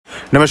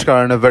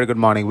Namaskar and a very good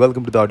morning.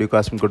 Welcome to the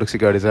audiocast from Kotak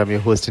Securities. I'm your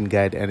host and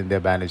guide, Anindya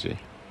Bannerjee.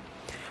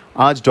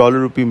 आज dollar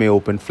rupee में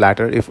open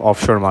flatter if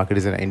offshore market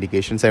is an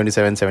indication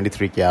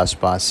 77-73 के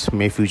आसपास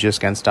मे futures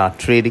can start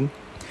trading.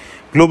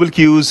 Global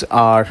cues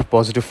are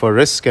positive for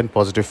risk and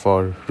positive for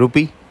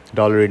rupee.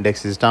 Dollar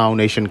index is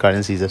down. Asian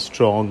currencies are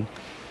strong.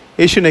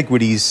 Asian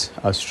equities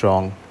are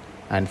strong.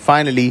 And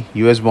finally,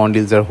 US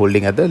bond yields are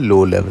holding at the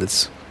low levels.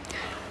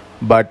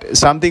 But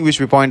something which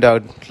we point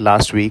out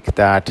last week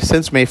that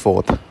since May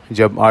 4th,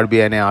 जब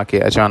RBI ने आके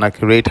अचानक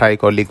rate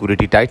hike और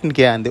liquidity tighten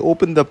किया and they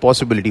opened the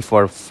possibility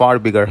for far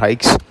bigger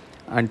hikes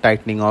and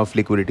tightening of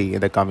liquidity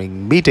in the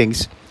coming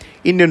meetings,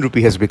 Indian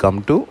rupee has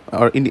begun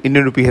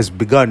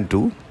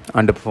to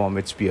underperform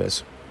its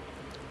peers.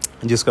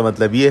 जिसका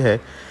मतलब ये है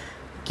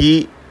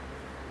कि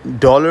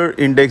डॉलर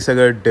इंडेक्स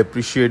अगर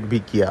depreciate भी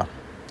किया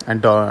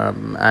and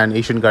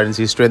Asian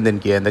currency strengthen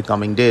किया in the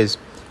coming days,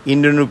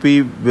 Indian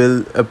rupee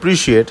will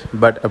appreciate,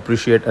 but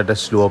appreciate at a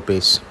slower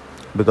pace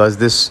because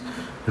this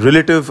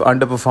relative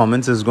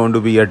underperformance is going to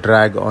be a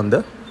drag on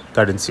the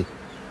currency.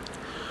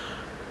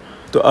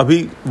 So,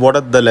 abhi, what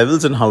are the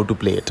levels and how to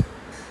play it?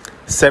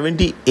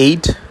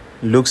 78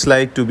 looks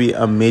like to be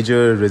a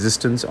major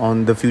resistance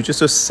on the future.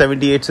 So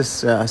 78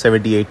 is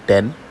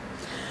 78.10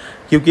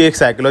 क्योंकि एक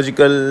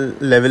psychological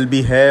level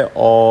भी है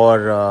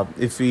और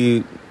if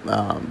we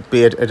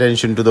pay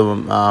attention to the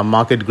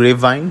market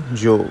grapevine,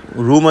 जो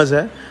rumors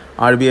है,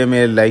 RBI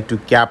may like to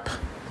cap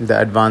the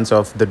advance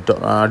of the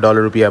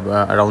dollar rupee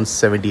around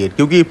 78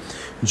 क्योंकि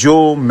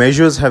जो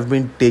measures have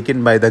been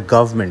taken by the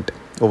government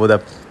over the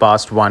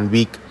past 1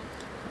 week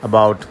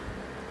about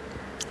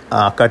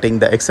cutting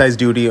the excise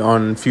duty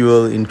on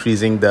fuel,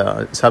 increasing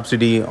the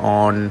subsidy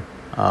on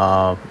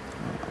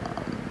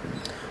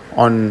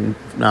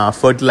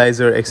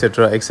fertilizer,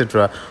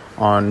 etc.,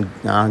 on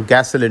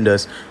gas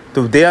cylinders.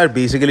 So they are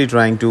basically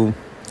trying to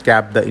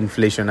cap the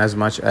inflation as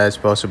much as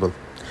possible.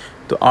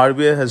 So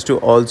RBI has to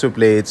also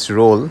play its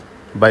role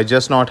by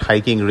just not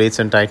hiking rates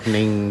and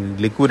tightening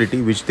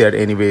liquidity, which they are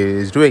anyway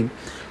is doing,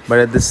 but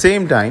at the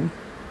same time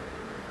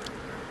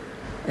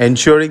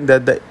ensuring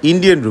that the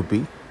Indian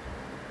rupee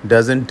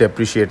doesn't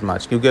depreciate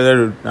much. क्योंकि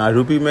अगर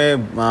रुपी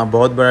में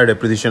बहुत बड़ा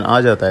depreciation आ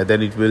जाता है,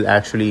 then it will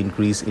actually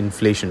increase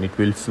inflation. It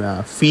will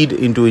feed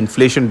into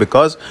inflation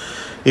because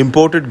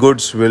imported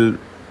goods will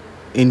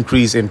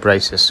increase in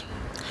prices.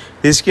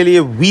 इसके लिए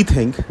we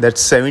think that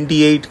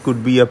 78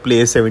 could be a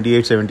place,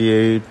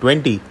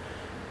 78-20,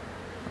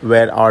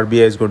 where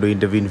RBI is going to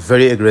intervene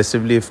very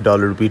aggressively if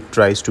dollar rupee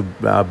tries to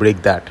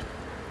break that.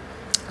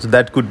 So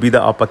that could be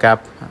the upper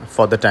cap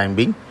for the time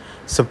being.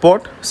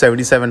 Support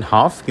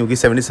 77.5 क्योंकि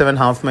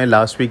 77.5 में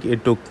last week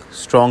it took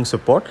strong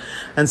support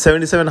and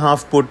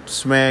 77.5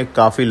 puts में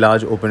काफ़ी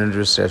large open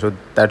interest है, so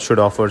that should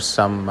offer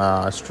some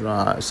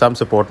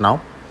support now.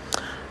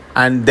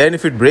 And then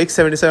if it breaks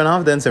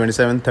 77.5, then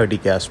 77.30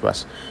 के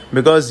आसपास,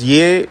 because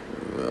ये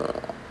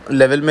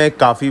level में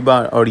काफ़ी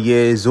बार और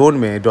ये zone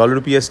में dollar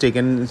rupee has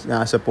taken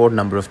support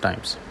number of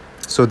times.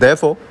 So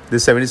therefore,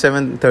 this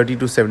 77.30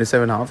 to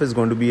 77.5 is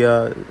going to be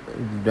a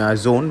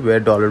zone where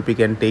dollar rupee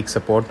can take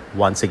support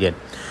once again.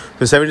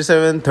 So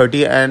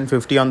 77.30 and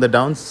 50 on the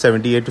down,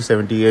 78 to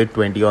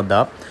 78.20 on the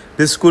up.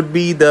 This could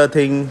be the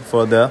thing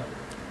for the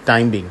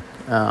time being,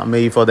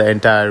 maybe for the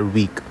entire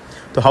week.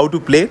 So how to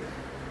play?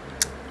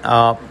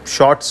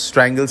 Short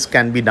strangles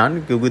can be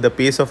done क्योंकि the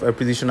pace of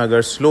appreciation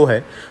अगर slow है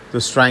तो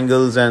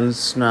strangles and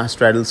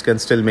straddles can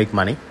still make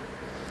money.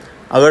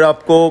 अगर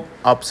आपको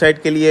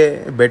upside के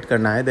लिए बेट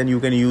करना है, then you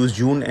can use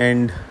June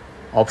end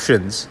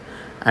options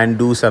and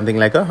do something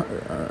like a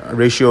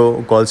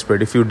ratio call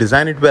spread. If you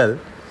design it well,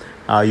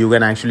 you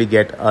can actually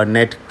get a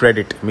net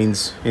credit.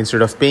 Means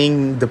instead of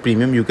paying the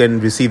premium, you can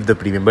receive the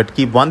premium. But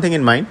keep one thing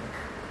in mind: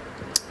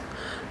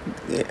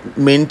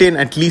 maintain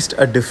a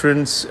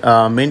difference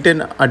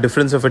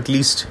of at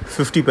least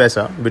 50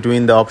 paisa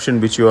between the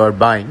option which you are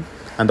buying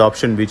and the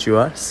option which you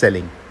are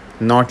selling,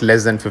 not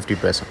less than 50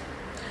 paisa.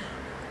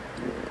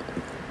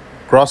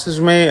 Crosses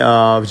में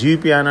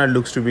GBP/INR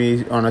looks to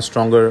be on a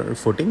stronger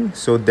footing,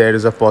 so there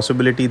is a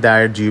possibility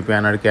that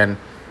GBP/INR can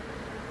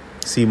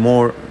see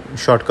more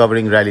short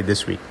covering rally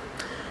this week.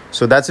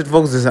 So that's it,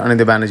 folks. This is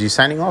Anindya Bannerjee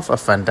signing off. A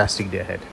fantastic day ahead.